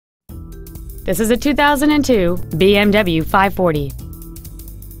This is a 2002 BMW 540.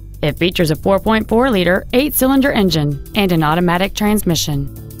 It features a 4.4-liter 8-cylinder engine and an automatic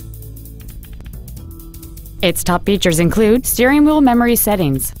transmission. Its top features include steering wheel memory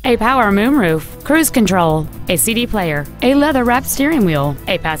settings, a power moonroof, cruise control, a CD player, a leather-wrapped steering wheel,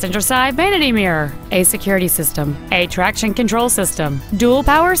 a passenger side vanity mirror, a security system, a traction control system, dual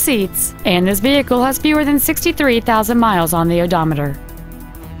power seats, and this vehicle has fewer than 63,000 miles on the odometer.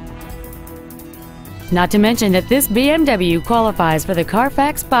 Not to mention that this BMW qualifies for the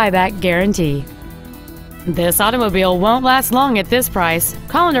Carfax buyback guarantee. This automobile won't last long at this price.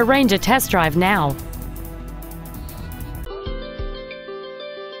 Call and arrange a test drive now.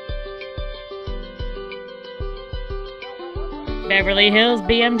 Beverly Hills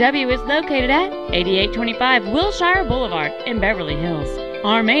BMW is located at 8825 Wilshire Boulevard in Beverly Hills.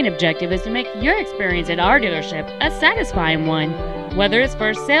 Our main objective is to make your experience at our dealership a satisfying one, whether it's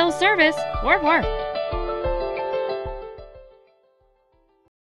for sales, service, or work.